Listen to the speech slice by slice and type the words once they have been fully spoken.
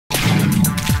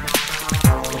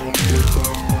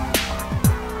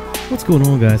What's going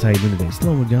on, guys? How you doing today?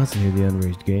 Slomo Johnson here, the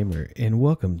Unraised Gamer, and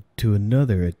welcome to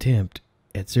another attempt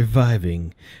at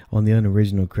surviving on the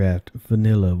UnoriginalCraft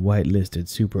Vanilla Whitelisted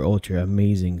Super Ultra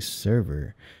Amazing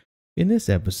server. In this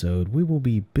episode, we will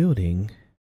be building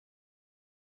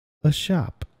a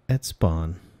shop at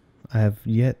spawn. I have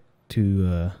yet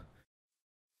to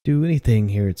do anything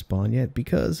here at spawn yet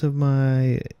because of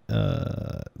my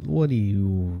what do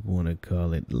you want to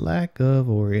call it, lack of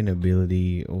or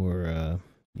inability or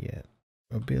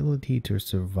ability to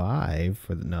survive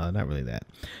for the, no, not really that,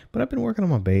 but I've been working on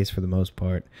my base for the most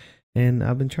part, and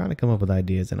I've been trying to come up with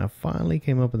ideas, and I finally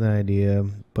came up with an idea,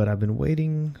 but I've been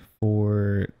waiting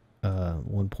for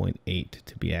 1.8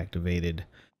 to be activated,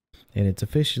 and it's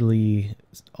officially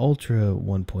Ultra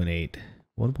 1.8.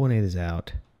 1.8 is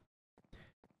out,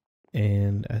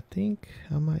 and I think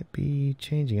I might be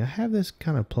changing. I have this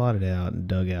kind of plotted out and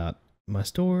dug out. My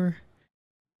store,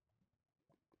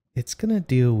 it's gonna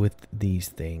deal with these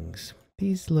things,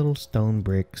 these little stone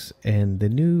bricks and the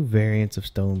new variants of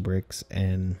stone bricks.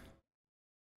 And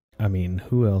I mean,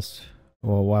 who else?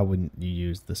 Well, why wouldn't you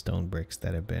use the stone bricks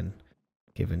that have been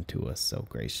given to us so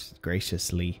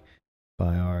graciously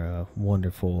by our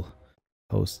wonderful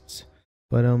hosts?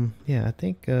 But yeah, I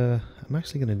think I'm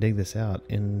actually gonna dig this out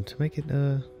and to make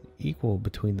it equal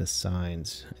between the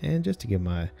signs and just to give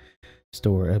my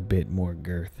store a bit more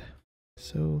girth.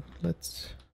 So let's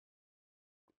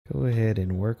go ahead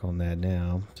and work on that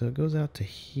now. So it goes out to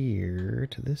here,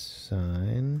 to this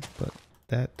sign, but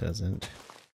that doesn't.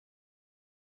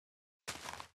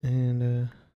 And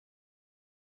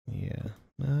yeah,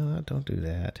 no, don't do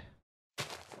that.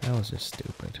 That was just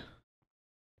stupid.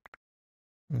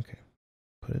 Okay,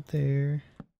 put it there.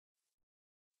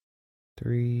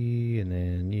 3, and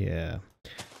then yeah.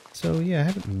 So yeah, I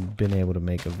haven't been able to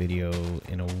make a video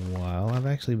in a while. I've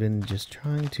actually been just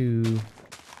trying to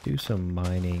do some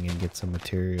mining and get some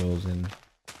materials and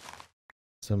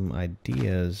some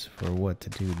ideas for what to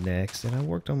do next. And I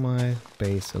worked on my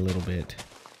base a little bit.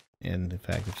 And in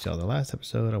fact, if you saw the last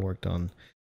episode, I worked on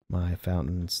my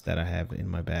fountains that I have in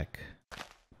my back.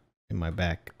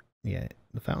 Yeah,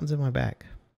 the fountains in my back.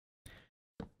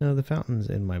 No, the fountains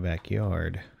in my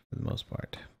backyard for the most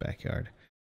part. Backyard.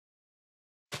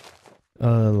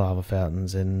 Lava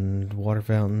fountains and water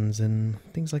fountains and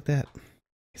things like that.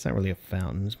 It's not really a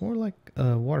fountain, it's more like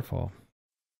a waterfall.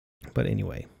 But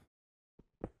anyway,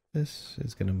 this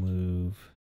is gonna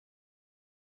move.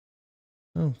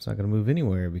 Oh, it's not gonna move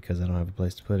anywhere because I don't have a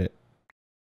place to put it.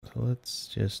 So let's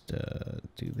just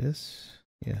do this.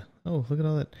 Yeah. Oh, look at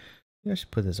all that. Maybe I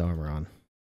should put this armor on.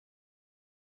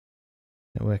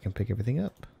 That way I can pick everything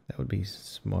up. That would be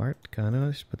smart, kind of.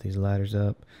 I should put these ladders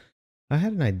up. I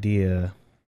had an idea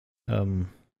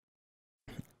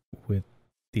with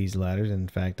these ladders. In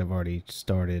fact, I've already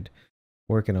started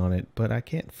working on it, but I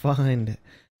can't find, I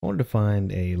wanted to find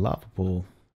a lava pool,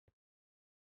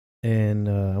 and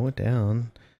I went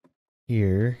down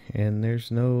here and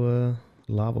there's no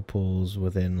lava pools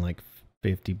within like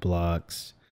 50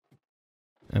 blocks.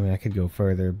 I mean, I could go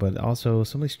further, but also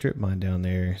somebody strip mined down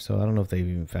there, so I don't know if they've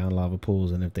even found lava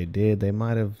pools, and if they did, they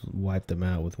might have wiped them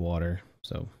out with water.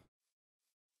 So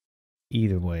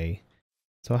either way,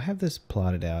 so I have this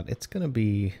plotted out. It's gonna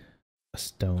be a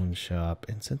stone shop,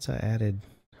 and since I added,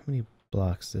 how many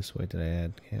blocks this way did I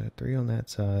add? Yeah, 3 on that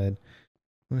side.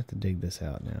 I'm gonna have to dig this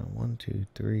out now. 1, 2,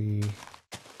 3.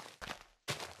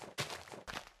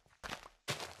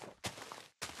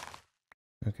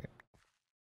 Okay.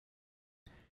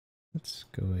 Let's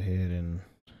go ahead and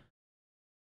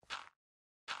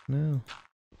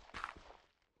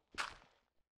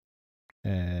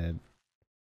add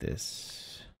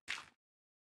this.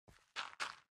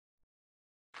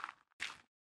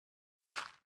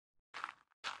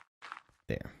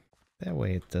 There. That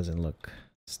way it doesn't look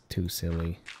too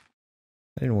silly.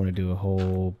 I didn't want to do a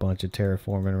whole bunch of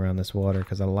terraforming around this water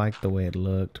because I liked the way it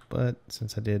looked, but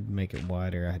since I did make it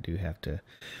wider, I do have to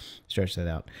stretch that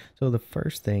out. So the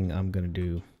first thing I'm going to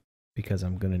do, because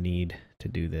I'm going to need to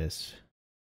do this,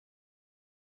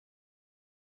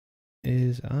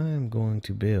 is I'm going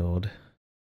to build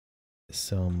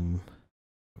some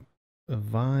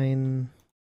vine,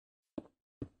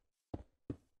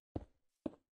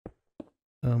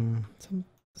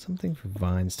 something for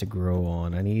vines to grow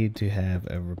on. I need to have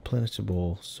a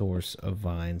replenishable source of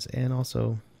vines, and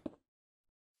also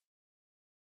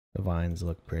the vines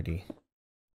look pretty.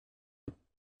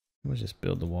 Let's just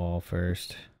build the wall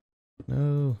first.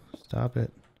 No, stop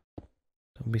it.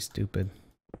 Don't be stupid.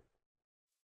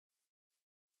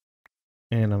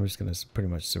 And I'm just going to pretty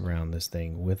much surround this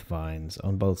thing with vines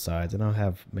on both sides, and I'll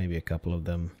have maybe a couple of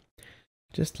them,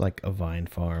 just like a vine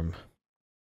farm.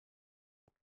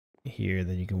 here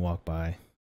that you can walk by.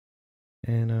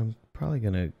 And I'm probably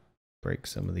gonna break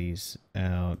some of these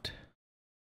out.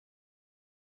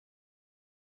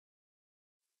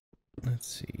 Let's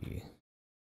see.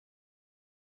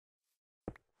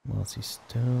 Mossy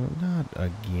stone, not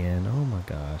again. Oh my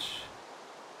gosh.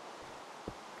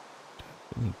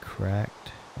 Any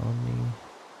cracked on me?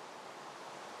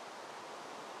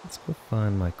 Let's go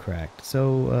find my cracked.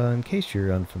 So, in case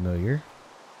you're unfamiliar,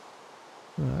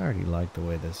 well, I already like the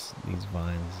way these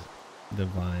vines, the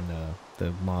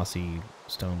mossy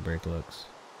stone brick looks.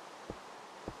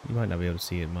 You might not be able to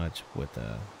see it much with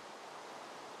the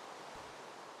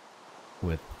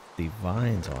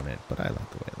vines on it, but I like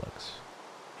the way it looks.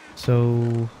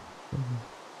 So,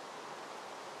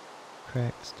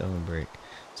 cracked stone brick.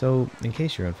 So, in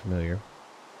case you're unfamiliar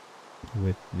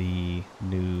with the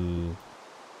new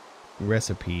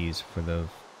recipes for the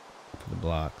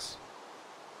blocks,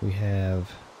 we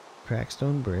have cracked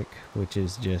stone brick, which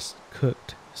is just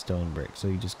cooked stone brick. So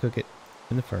you just cook it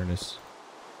in the furnace,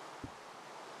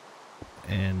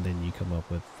 and then you come up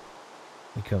with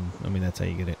I mean, that's how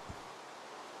you get it.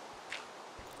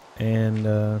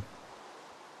 And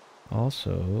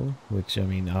also, which I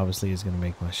mean obviously is going to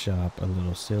make my shop a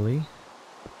little silly,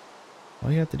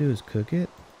 all you have to do is cook it,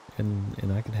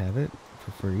 and I can have it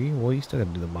for free. Well, you still got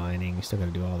to do the mining, you still got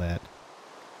to do all that.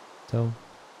 So,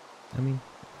 I mean,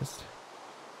 just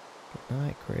good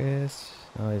night, Chris.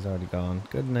 Oh, he's already gone.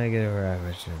 Good negative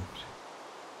ravishing.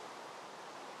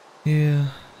 Yeah,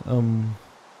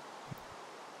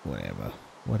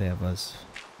 whatever's.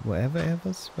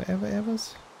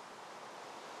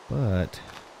 But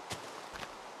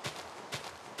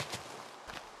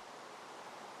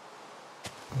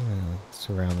I'm gonna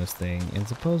surround this thing, and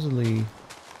supposedly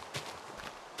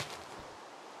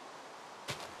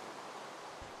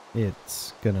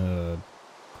it's gonna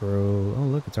grow. Oh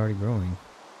look, it's already growing.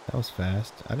 That was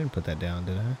fast. I didn't put that down,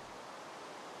 did I?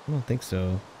 I don't think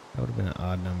so. That would have been an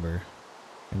odd number,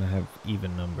 and I have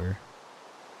even number.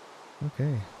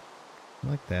 Okay, I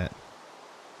like that.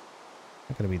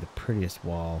 Not gonna be the prettiest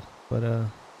wall, but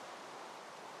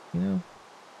you know,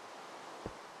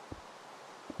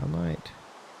 I might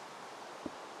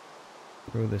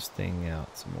grow this thing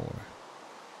out some more.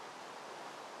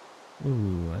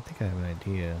 Ooh, I think I have an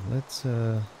idea. Let's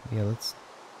yeah, let's.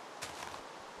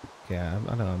 Yeah,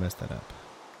 I know I messed that up.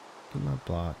 Get my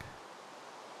block.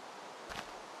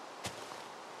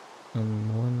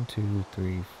 1, 2,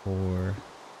 3, 4.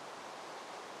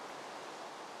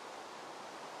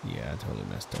 Yeah, I totally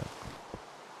messed up.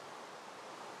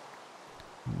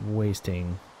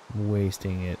 Wasting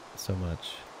it so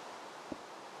much.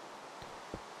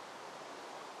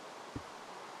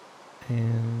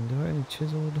 And do I have any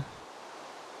chiseled?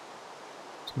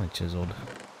 What's my chiseled?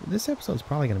 This episode's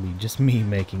probably gonna be just me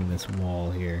making this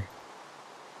wall here.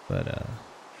 But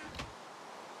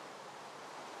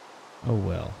oh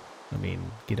well. I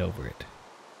mean, get over it.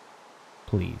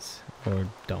 Please. Or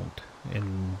don't.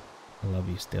 And I love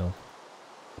you still.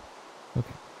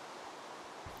 Okay.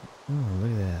 Oh,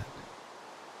 look at that.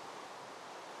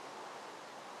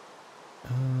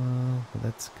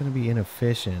 That's gonna be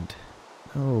inefficient.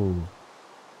 Oh.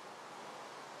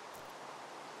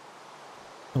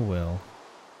 Oh well.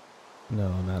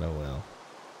 No, not oh well.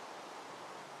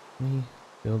 Let me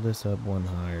build this up one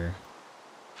higher.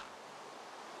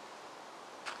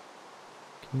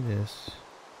 Give me this.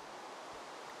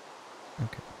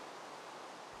 Okay.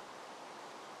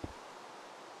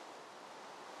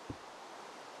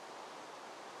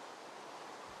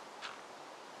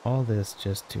 All this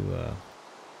just to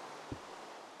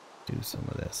do some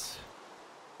of this.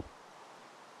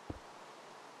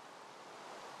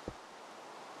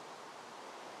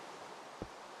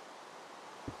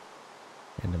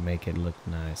 And to make it look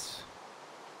nice.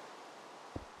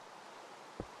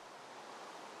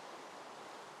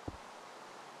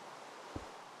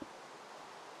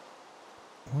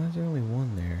 Why is there only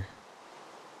one there?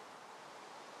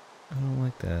 I don't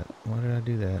like that. Why did I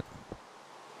do that?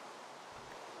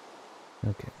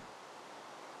 Okay.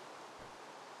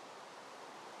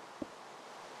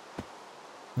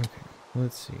 Okay,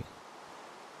 let's see.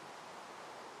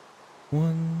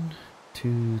 1,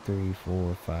 2, 3,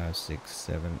 4, 5, 6,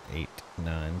 7, 8,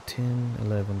 9, 10,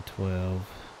 11, 12.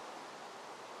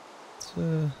 Let's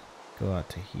go out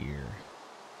to here.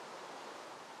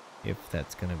 If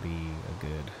that's gonna be a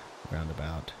good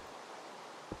roundabout.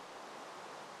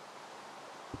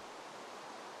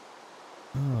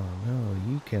 Oh no,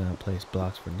 you cannot place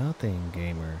blocks for nothing,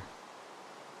 gamer.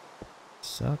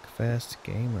 Suck fast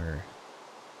gamer.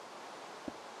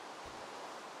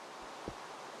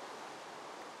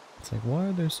 It's like, why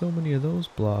are there so many of those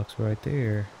blocks right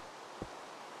there?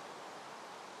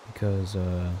 because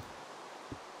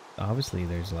obviously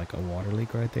there's like a water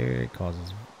leak right there. It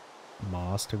causes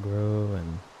moss to grow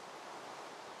and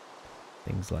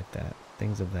things like that,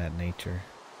 things of that nature.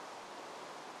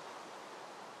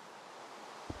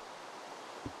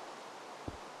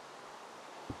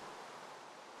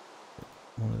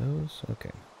 One of those,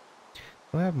 okay.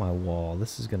 So I have my wall.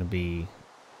 This is going to be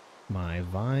my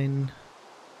vine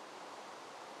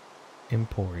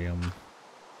emporium.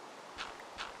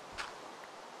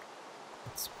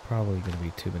 It's probably going to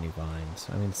be too many vines.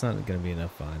 I mean, it's not going to be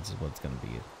enough vines is what it's going to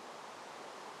be.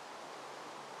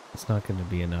 It's not going to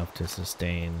be enough to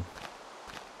sustain.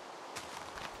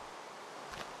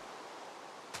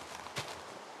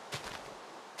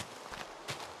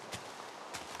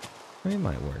 I mean, it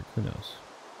might work, who knows.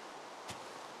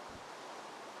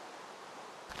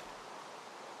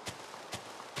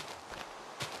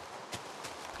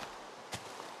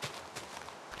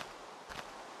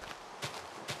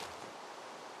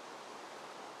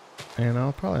 And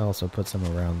I'll probably also put some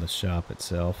around the shop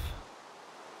itself.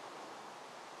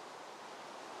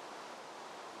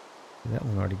 That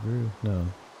one already grew? No.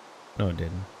 No, it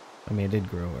didn't. I mean, it did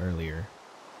grow earlier.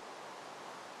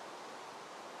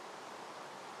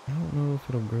 I don't know if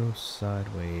it'll grow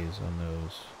sideways on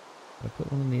those. Did I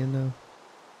put one in the end though?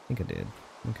 I think I did.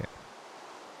 Okay.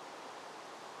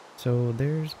 So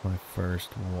there's my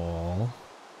first wall.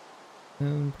 And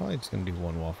I'm probably just going to do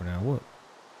one wall for now. What?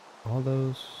 All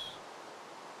those?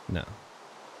 No.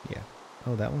 Yeah.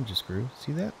 Oh, that one just grew.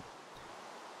 See that?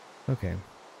 Okay.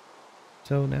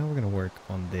 So now we're going to work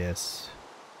on this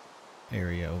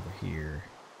area over here.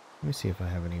 Let me see if I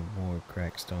have any more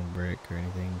cracked stone brick or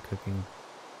anything cooking.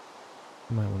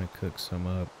 I might want to cook some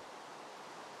up.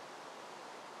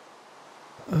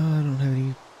 I don't have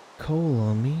any coal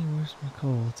on me. Where's my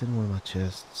coal? It's in one of my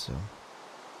chests, so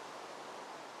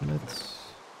let's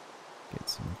get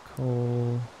some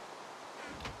coal.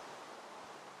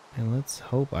 And let's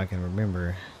hope I can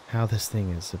remember how this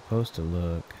thing is supposed to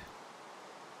look.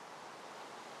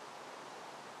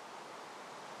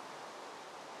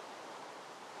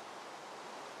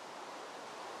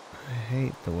 I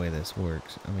hate the way this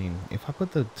works. I mean, if I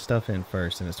put the stuff in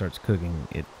first and it starts cooking,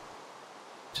 it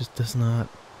just does not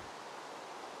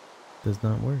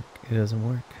work. It doesn't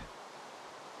work.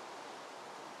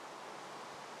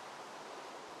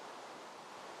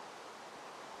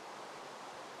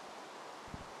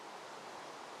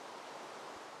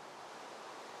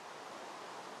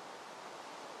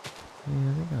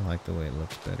 Yeah, I think I like the way it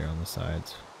looks better on the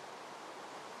sides.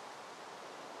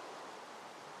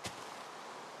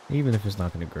 Even if it's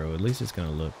not going to grow, at least it's going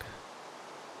to look.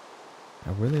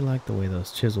 I really like the way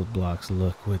those chiseled blocks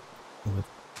look with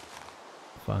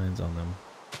vines on them.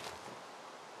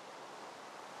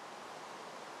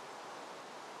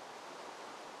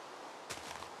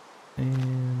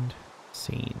 And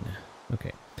scene.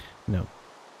 Okay. No.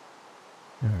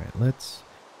 Alright, let's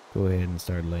go ahead and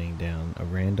start laying down a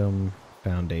random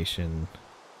foundation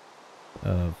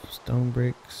of stone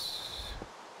bricks.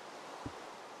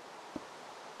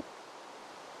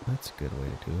 That's a good way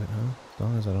to do it, huh? As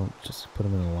long as I don't just put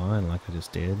them in a line like I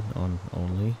just did on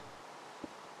only.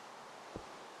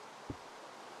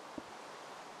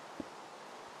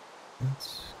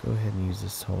 Let's go ahead and use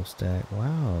this whole stack.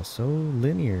 Wow, so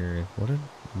linear. What an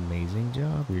amazing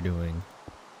job you're doing.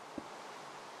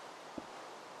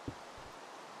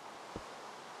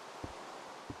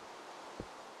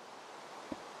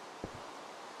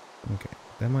 Okay,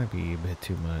 that might be a bit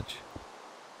too much.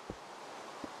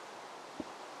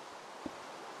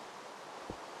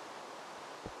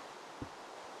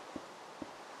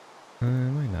 It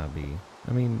might not be.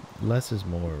 I mean, less is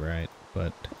more, right?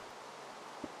 But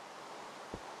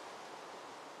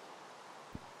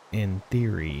in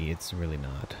theory, it's really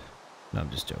not. No,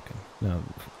 I'm just joking. No,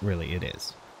 really, it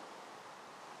is.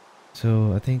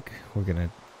 So I think we're gonna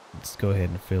just go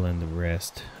ahead and fill in the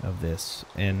rest of this.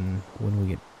 And when we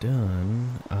get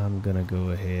done, I'm gonna go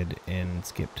ahead and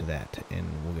skip to that and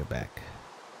we'll get back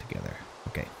together.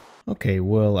 Okay. Okay,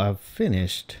 well, I've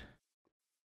finished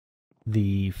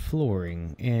the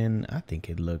flooring and I think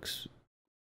it looks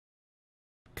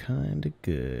kind of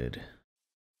good.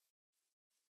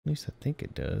 At least I think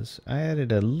it does. I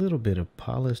added a little bit of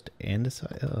polished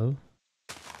andesite.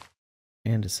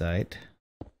 Andesite.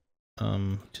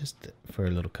 Just for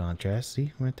a little contrast.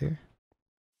 See right there.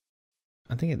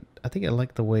 I think I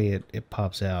like the way it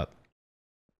pops out.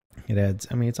 It adds.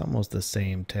 I mean, it's almost the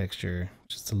same texture,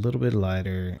 just a little bit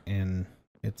lighter, and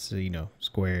it's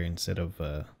square instead of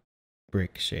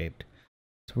brick shaped.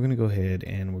 So we're gonna go ahead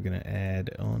and we're gonna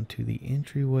add onto the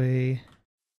entryway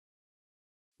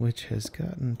which has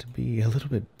gotten to be a little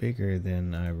bit bigger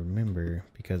than I remember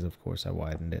because of course I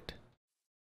widened it.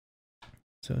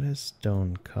 So it has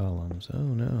stone columns. Oh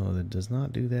no, that does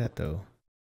not do that though.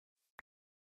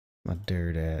 My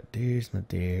dirt at? There's my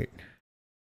dirt.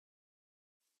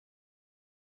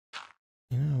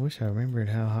 You know, I wish I remembered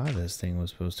how high this thing was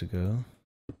supposed to go.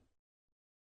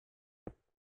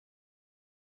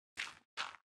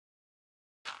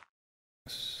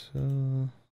 So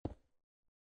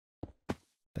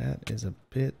that is a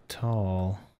bit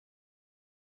tall.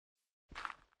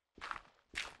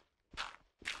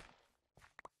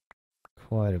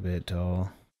 Quite a bit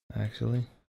tall, actually.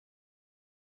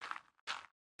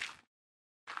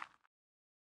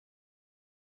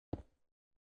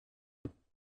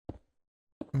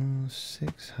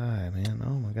 6 high, man.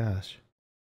 Oh my gosh.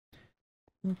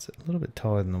 It's a little bit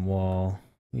taller than the wall.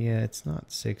 Yeah, it's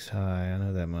not 6 high. I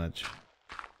know that much.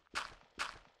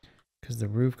 Because the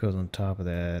roof goes on top of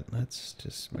that. Let's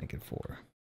just make it 4.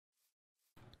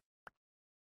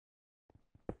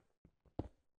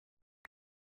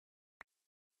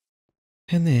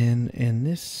 And then in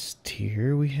this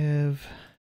tier, we have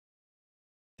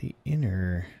the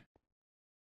inner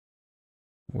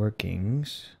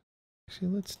workings.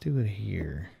 Actually, let's do it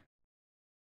here.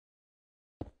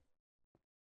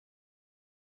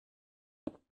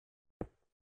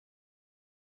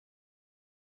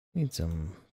 Need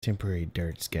some temporary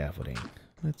dirt scaffolding.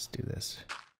 Let's do this.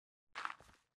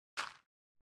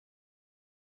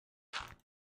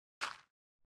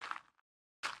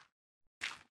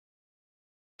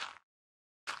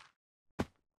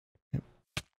 Yep.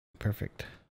 Perfect.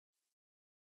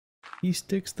 He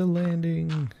sticks the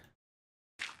landing.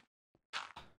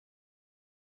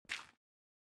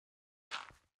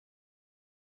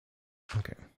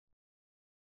 Okay.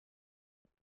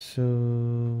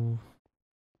 So,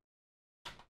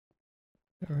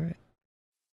 all right.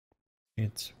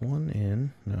 It's one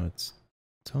in. No, it's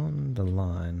on the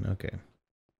line. Okay.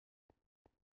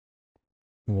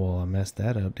 Well, I messed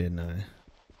that up, didn't I?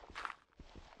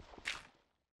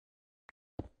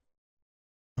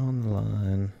 On the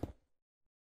line.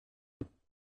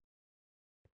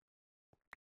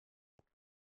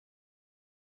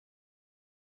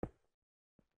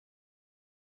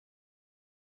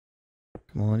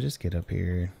 Come on, just get up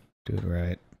here. Do it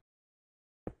right.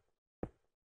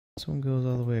 This one goes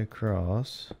all the way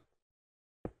across.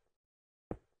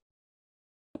 I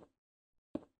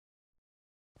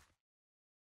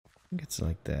think it's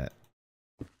like that.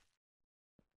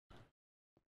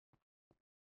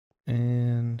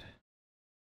 And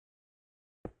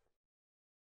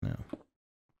no.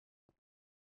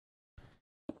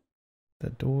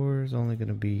 The door's only going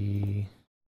to be...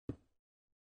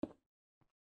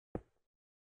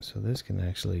 So this can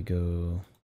actually go...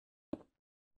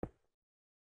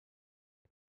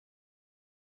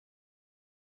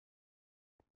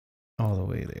 all the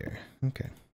way there. Okay,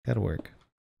 that'll work.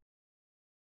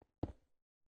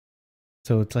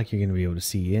 So it's like you're going to be able to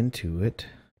see into it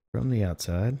from the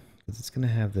outside, because it's going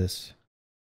to have this...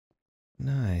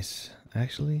 Nice.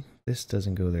 Actually, this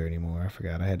doesn't go there anymore. I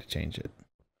forgot I had to change it.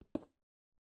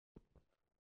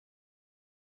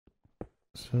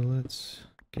 So let's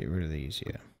get rid of these,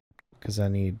 yeah. Because I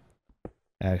need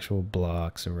actual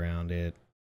blocks around it.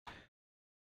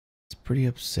 It's pretty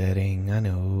upsetting, I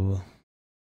know.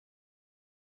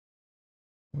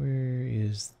 Where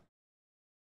is...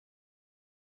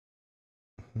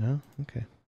 No? Okay.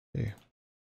 There.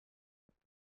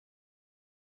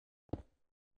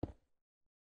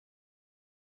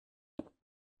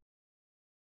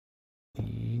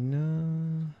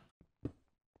 No.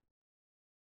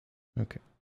 Okay.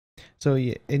 So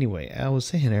yeah, anyway, I was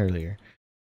saying earlier,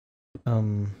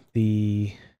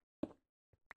 the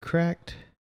cracked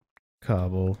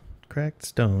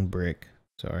stone brick,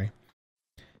 sorry.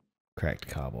 Cracked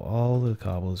cobble. All the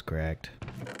cobble is cracked.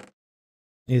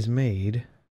 Is made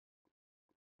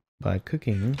by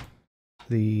cooking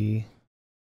the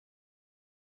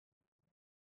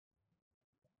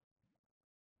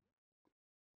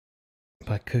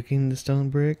stone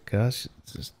brick. Gosh,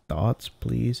 just thoughts,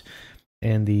 please.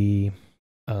 And the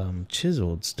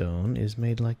chiseled stone is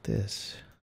made like this.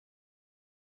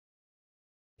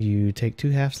 You take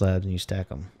 2 half slabs and you stack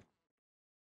them,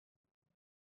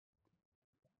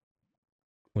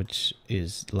 which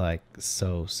is like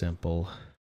so simple.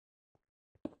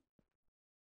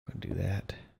 I'll do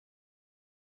that.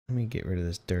 Let me get rid of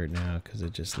this dirt now because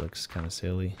it just looks kind of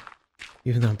silly.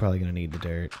 Even though I'm probably going to need the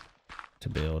dirt to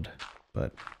build,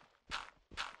 but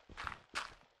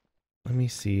let me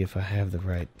see if I have the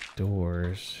right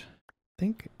doors.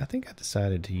 I think I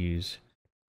decided to use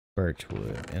birch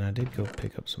wood, and I did go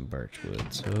pick up some birch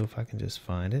wood, so if I can just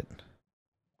find it,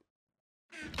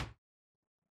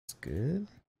 it's good.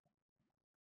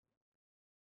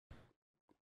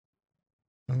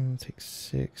 It takes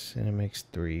 6 and it makes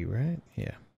 3, right?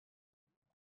 Yeah.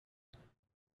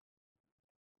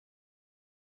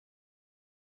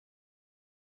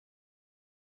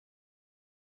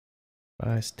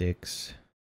 Bye, sticks.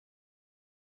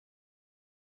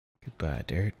 Goodbye,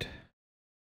 dirt.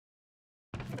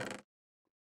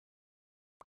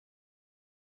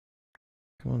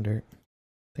 Come on, dirt.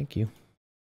 Thank you.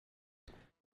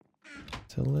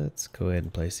 So let's go ahead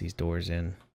and place these doors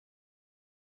in.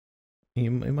 It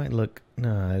might look...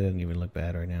 No, it doesn't even look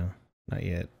bad right now. Not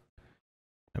yet.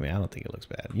 I mean, I don't think it looks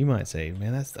bad. You might say,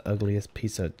 man, that's the ugliest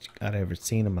piece of I've ever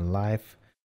seen in my life.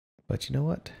 But you know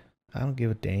what? I don't give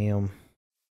a damn.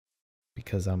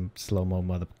 Because I'm Slow-Mo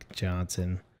Mother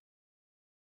Johnson.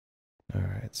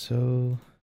 Alright, so...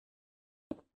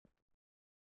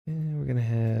 yeah, we're gonna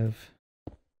have...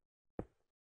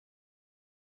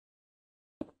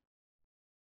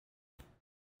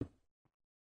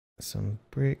 some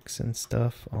bricks and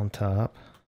stuff on top.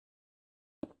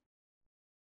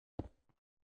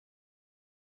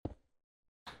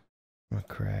 I'm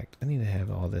cracked. I need to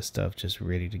have all this stuff just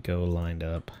ready to go, lined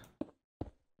up.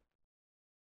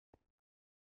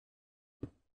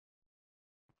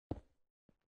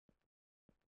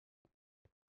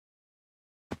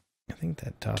 I think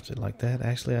that tops it like that.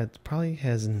 Actually, it probably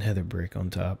has nether brick on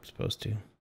top, supposed to.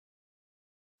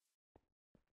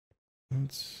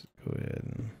 Let's go ahead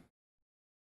and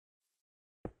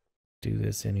do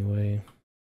this anyway.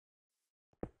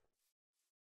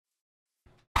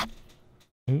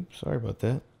 Oops, sorry about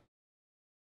that.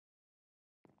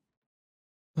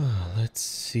 Oh, let's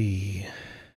see.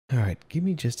 Alright, give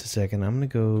me just a second. I'm gonna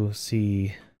go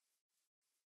see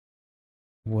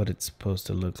what it's supposed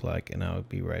to look like, and I'll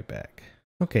be right back.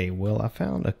 Okay, well, I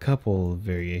found a couple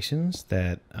variations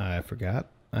that I forgot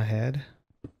I had.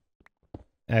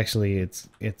 Actually,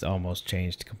 it's almost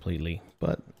changed completely,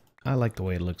 but I like the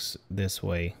way it looks this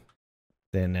way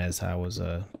than as I was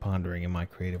pondering in my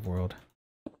creative world.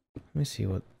 Let me see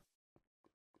what...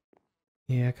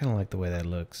 yeah, I kind of like the way that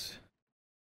looks.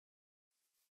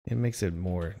 It makes it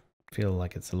more feel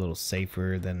like it's a little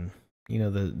safer than, you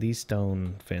know, these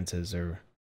stone fences are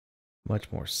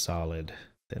much more solid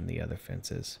than the other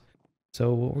fences.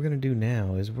 So what we're going to do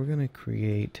now is we're going to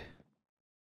create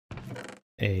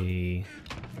a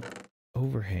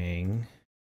overhang.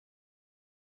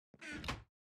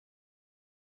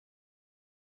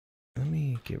 Let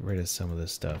me get rid of some of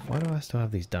this stuff. Why do I still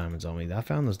have these diamonds on me? I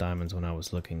found those diamonds when I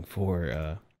was looking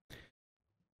for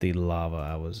the lava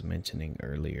I was mentioning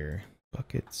earlier.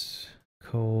 Buckets,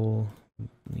 coal,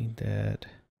 need that.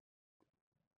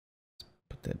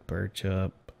 Put that birch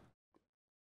up.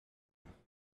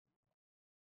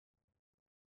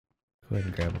 Go ahead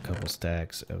and grab a couple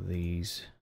stacks of these.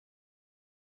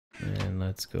 And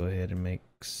let's go ahead and make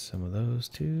some of those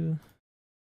too.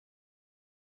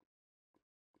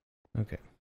 Okay.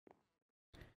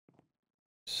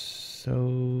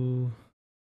 So,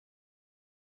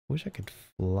 wish I could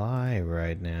fly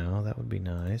right now. That would be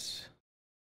nice.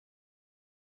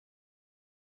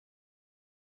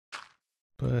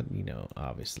 But, you know,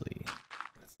 obviously,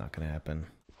 that's not going to happen.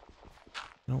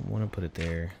 I don't want to put it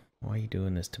there. Why are you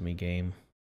doing this to me, game?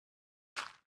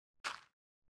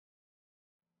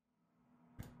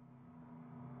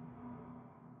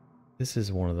 This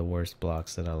is one of the worst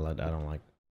blocks that I don't like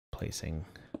placing.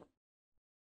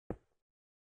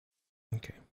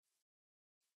 Okay.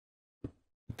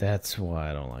 That's why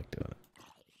I don't like doing it.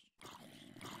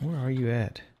 Where are you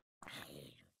at?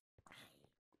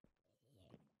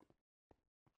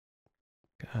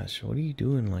 Gosh, what are you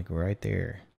doing like right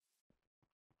there?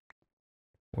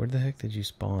 Where the heck did you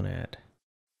spawn at?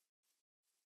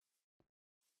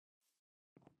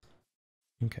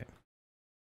 Okay.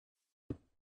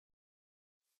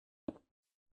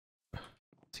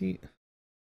 See,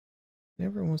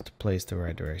 never wants to place the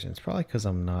right direction. It's probably because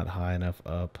I'm not high enough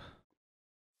up.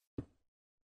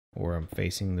 Or I'm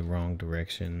facing the wrong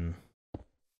direction.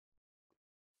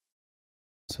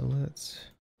 So let's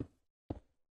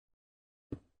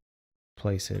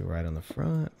place it right on the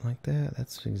front like that.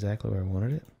 That's exactly where I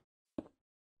wanted it.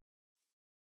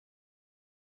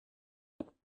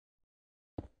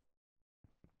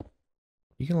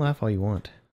 You can laugh all you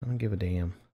want. I don't give a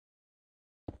damn.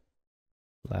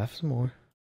 Laugh some more.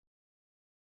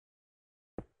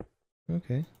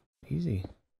 Okay, easy.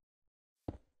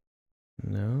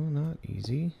 No, not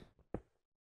easy.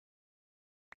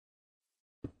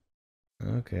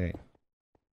 Okay.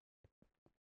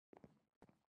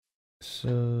 So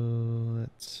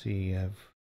let's see.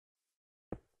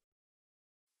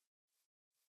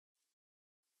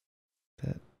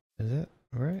 Is that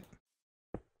right?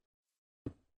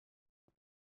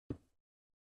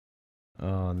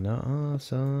 Oh no,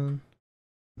 son.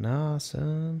 Nah,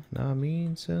 son. Nah,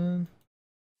 mean, son.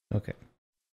 Okay.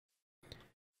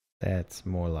 That's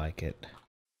more like it.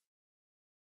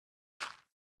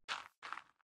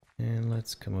 And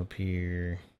let's come up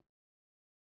here.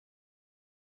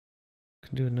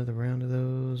 Can do another round of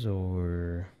those,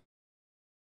 or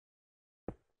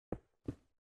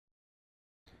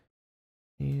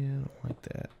yeah, I don't like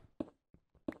that.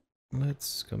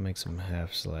 Let's go make some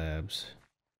half slabs.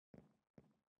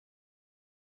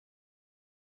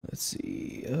 Let's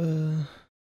see.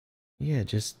 Yeah,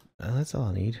 just that's all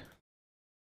I need.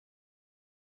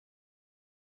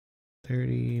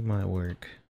 30 might work.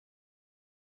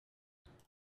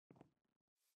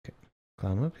 Okay,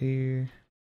 climb up here.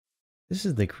 This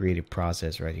is the creative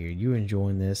process right here. You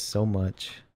enjoying this so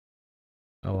much.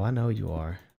 Oh, I know you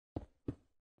are.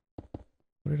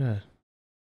 What did I?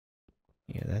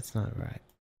 Yeah, that's not right.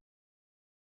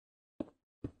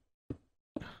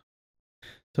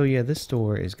 So yeah, this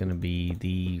store is going to be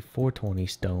the 420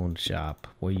 stone shop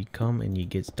where you come and you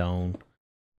get stone,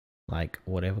 like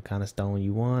whatever kind of stone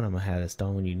you want. I'm going to have the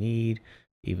stone you need,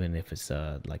 even if it's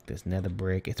like this nether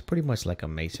brick. It's pretty much like a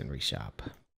masonry shop.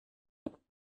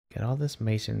 Get all this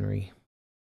masonry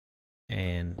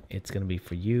and it's going to be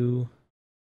for you,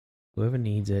 whoever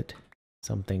needs it.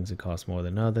 Some things that cost more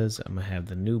than others. I'm going to have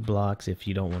the new blocks if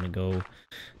you don't want to go.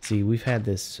 See, we've had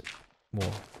this,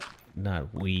 well,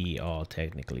 not we all,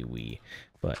 technically we,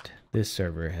 but this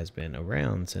server has been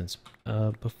around since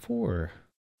before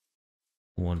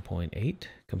 1.8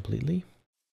 completely.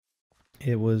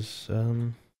 It was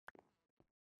look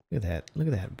at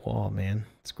that wall, man.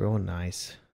 It's growing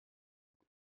nice.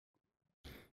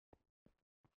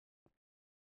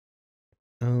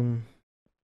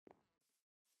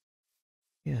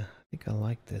 Yeah, I think I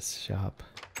like this shop.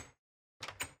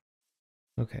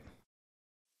 Okay,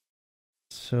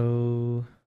 so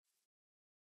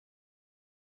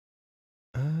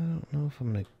I don't know if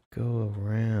I'm gonna go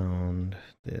around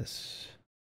this.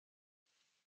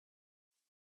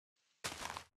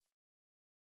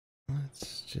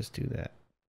 Let's just do that.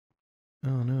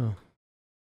 Oh no.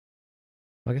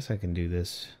 I guess I can do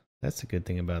this. That's the good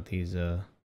thing about these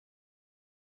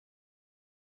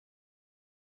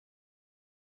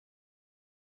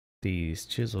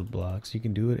chiseled blocks. You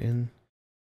can do it in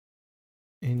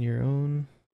your own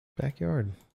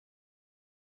backyard.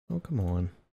 Oh, come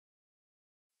on.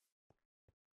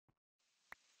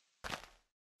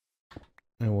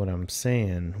 And what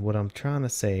I'm trying to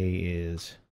say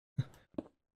is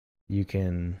you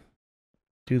can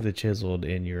do the chiseled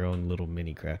in your own little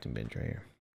mini crafting bench right here.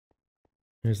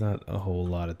 There's not a whole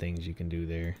lot of things you can do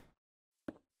there.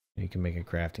 You can make a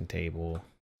crafting table.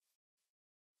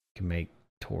 You can make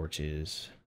torches.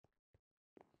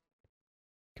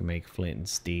 You can make flint and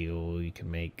steel. You can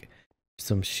make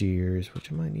some shears,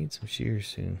 which I might need some shears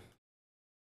soon.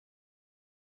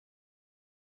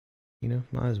 You know,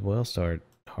 might as well start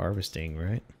harvesting,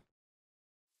 right?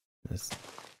 I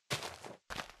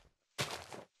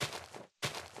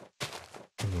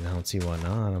mean, I don't see why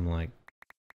not. I'm like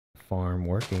farm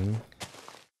working.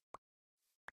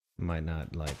 Might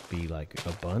not like be like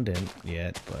abundant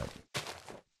yet, but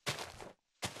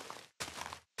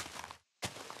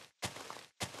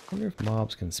I wonder if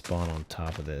mobs can spawn on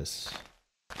top of this.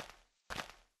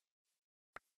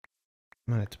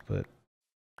 Might have to put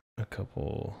a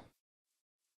couple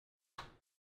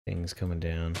things coming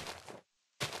down.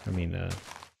 I mean,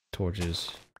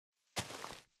 torches.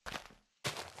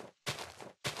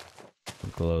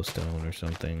 Glowstone or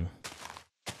something.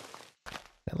 Is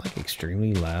that like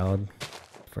extremely loud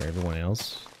for everyone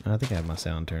else? I think I have my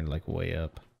sound turned like way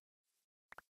up.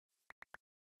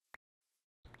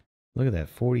 Look at that,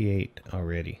 48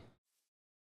 already.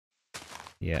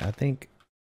 Yeah,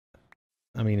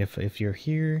 I mean, if you're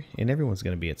here, and everyone's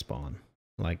gonna be at spawn,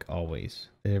 like always.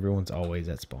 Everyone's always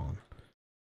at spawn.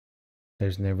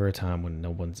 There's never a time when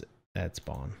no one's at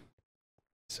spawn.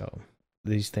 So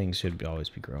these things should always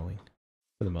be growing,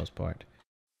 for the most part.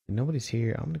 If nobody's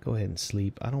here, I'm gonna go ahead and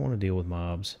sleep. I don't want to deal with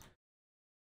mobs.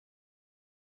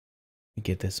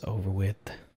 Get this over with.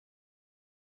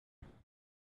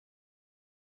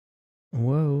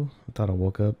 Whoa, I thought I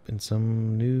woke up in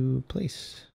some new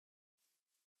place.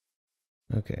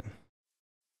 Okay.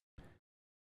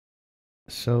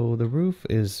 So the roof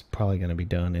is probably going to be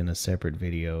done in a separate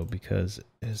video because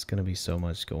there's going to be so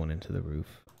much going into the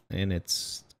roof. And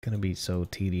it's going to be so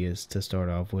tedious to start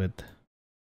off with.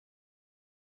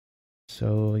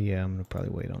 So yeah, I'm gonna probably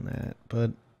wait on that,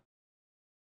 but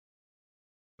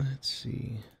let's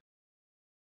see.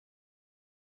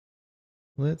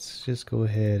 Let's just go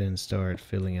ahead and start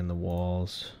filling in the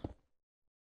walls.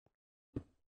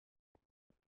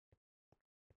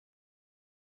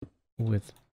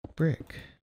 With brick.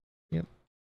 Yep.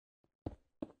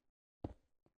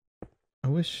 I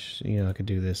wish, you know, I could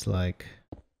do this like,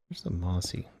 where's the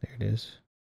mossy? There it is.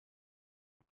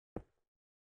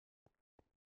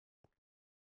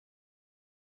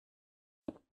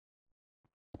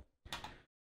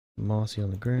 Mossy on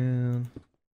the ground.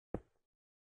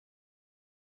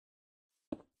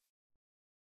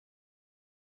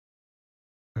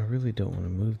 I really don't want to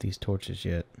move these torches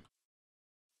yet.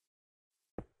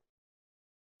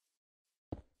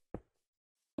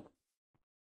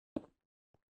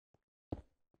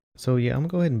 So yeah, I'm gonna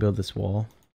go ahead and build this wall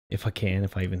if I can,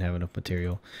 if I even have enough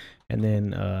material. And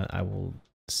then I will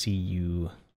see you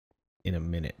in a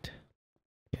minute.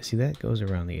 Yeah, see that goes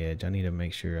around the edge. I need to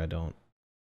make sure I don't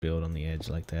build on the edge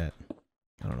like that.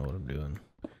 I don't know what I'm doing.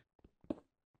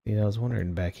 Yeah, I was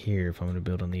wondering back here if I'm gonna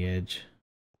build on the edge.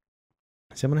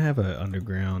 So I'm gonna have an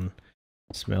underground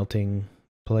smelting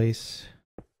place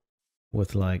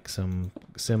with like some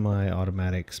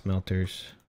semi-automatic smelters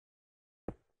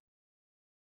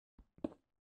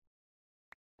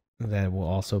that will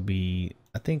also be,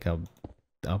 I think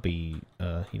I'll be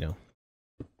you know,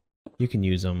 you can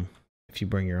use them if you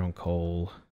bring your own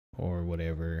coal or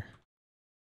whatever.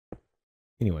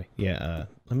 Anyway, yeah,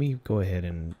 let me go ahead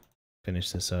and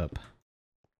finish this up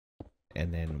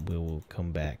and then we'll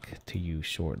come back to you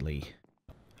shortly.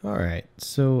 Alright,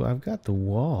 so I've got the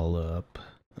wall up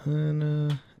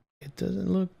and it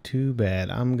doesn't look too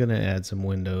bad. I'm gonna add some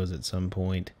windows at some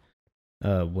point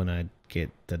when I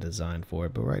get the design for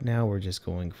it, but right now we're just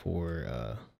going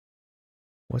for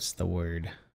what's the word?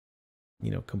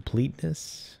 You know,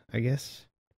 completeness, I guess,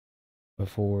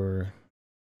 before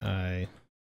I,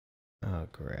 oh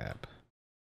crap.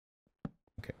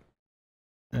 Okay,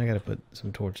 I gotta put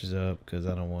some torches up because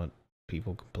I don't want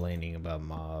people complaining about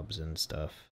mobs and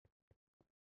stuff.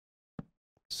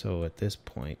 So at this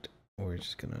point, we're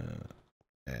just gonna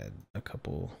add a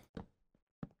couple. I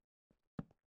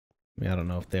mean, I don't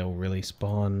know if they'll really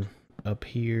spawn up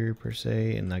here per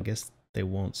se, and I guess they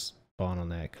won't spawn on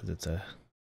that because it's a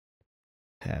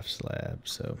half slab.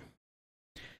 So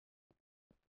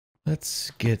let's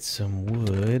get some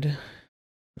wood.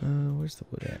 Where's the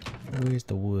wood at? Where's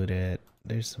the wood at?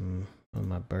 There's some on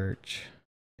my birch,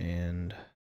 and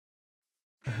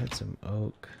I had some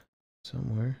oak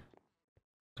somewhere.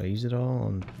 Did I use it all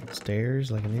on stairs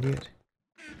like an idiot?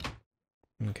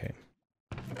 Okay.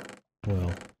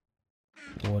 Well,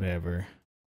 whatever.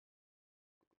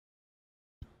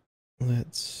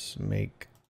 Let's make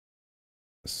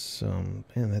some,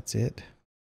 man, that's it.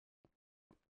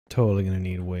 Totally gonna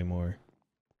need way more.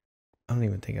 I don't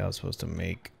even think I was supposed to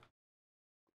make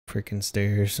freaking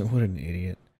stairs. What an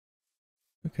idiot.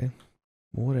 Okay,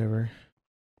 whatever.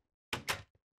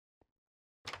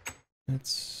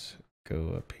 Let's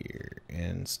go up here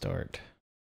and start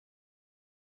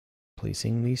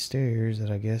placing these stairs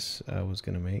that I guess I was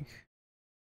gonna make.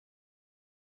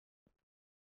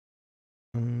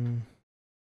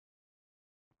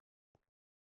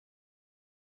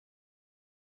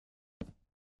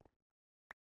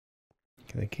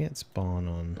 Okay, they can't spawn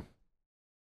on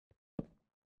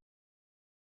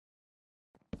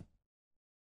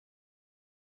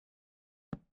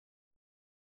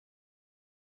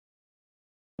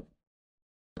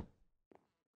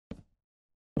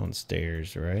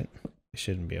stairs, right? They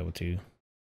shouldn't be able to.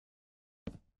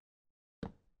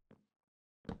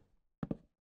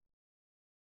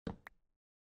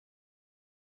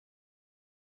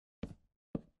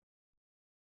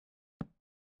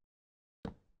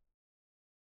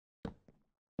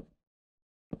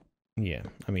 Yeah,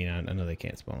 I mean, I know they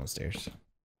can't spawn on stairs.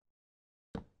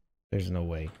 There's no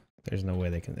way. There's no way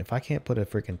they can. If I can't put a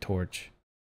freaking torch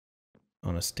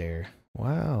on a stair.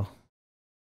 Wow.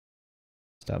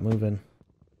 Stop moving.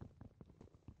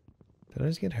 Did I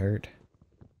just get hurt?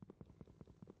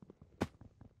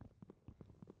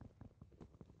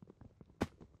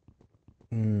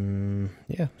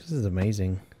 Yeah, this is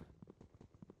amazing.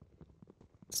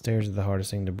 Stairs are the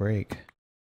hardest thing to break,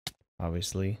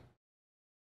 obviously.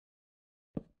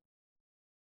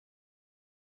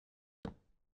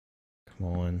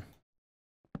 Come on.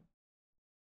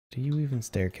 Do you even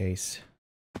staircase?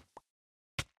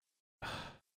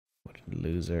 What a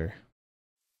loser.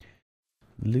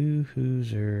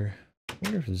 Loser. I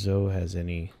wonder if Zoe has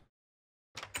any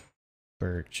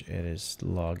birch at his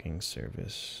logging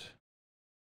service.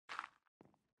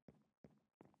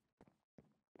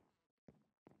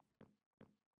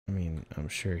 I'm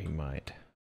sure he might.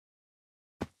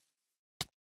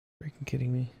 Freaking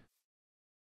kidding me?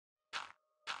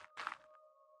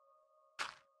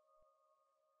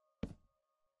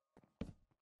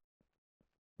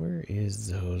 Where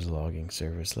is those logging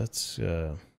service? Let's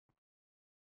give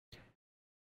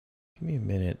me a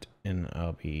minute and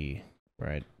I'll be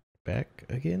right back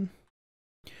again.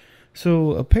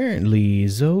 So apparently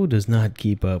Zoe does not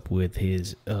keep up with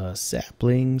his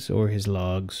saplings or his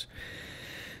logs.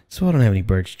 So I don't have any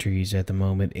birch trees at the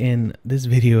moment, and this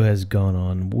video has gone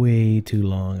on way too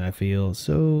long, I feel.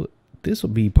 So this will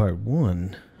be part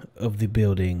 1 of the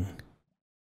building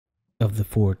of the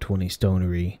 420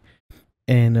 Stonery.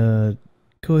 And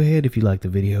go ahead, if you like the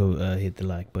video, hit the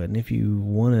like button. If you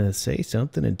want to say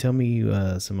something and tell me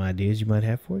some ideas you might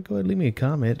have for it, go ahead, leave me a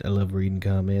comment. I love reading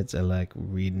comments. I like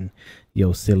reading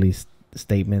your silly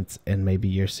statements and maybe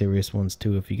your serious ones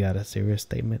too if you got a serious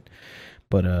statement.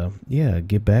 But yeah,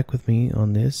 get back with me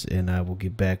on this and I will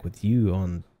get back with you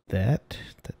on that.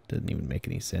 That doesn't even make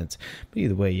any sense. But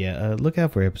either way, yeah, look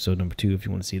out for episode number 2 if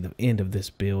you want to see the end of this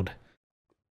build.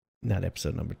 Not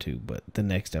episode number 2, but the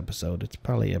next episode. It's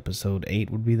probably episode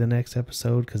 8 would be the next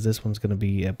episode, because this one's going to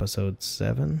be episode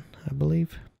 7, I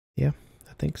believe. Yeah,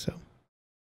 I think so.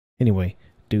 Anyway,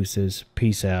 deuces.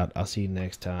 Peace out. I'll see you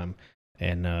next time.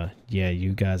 And yeah,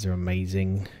 you guys are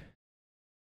amazing.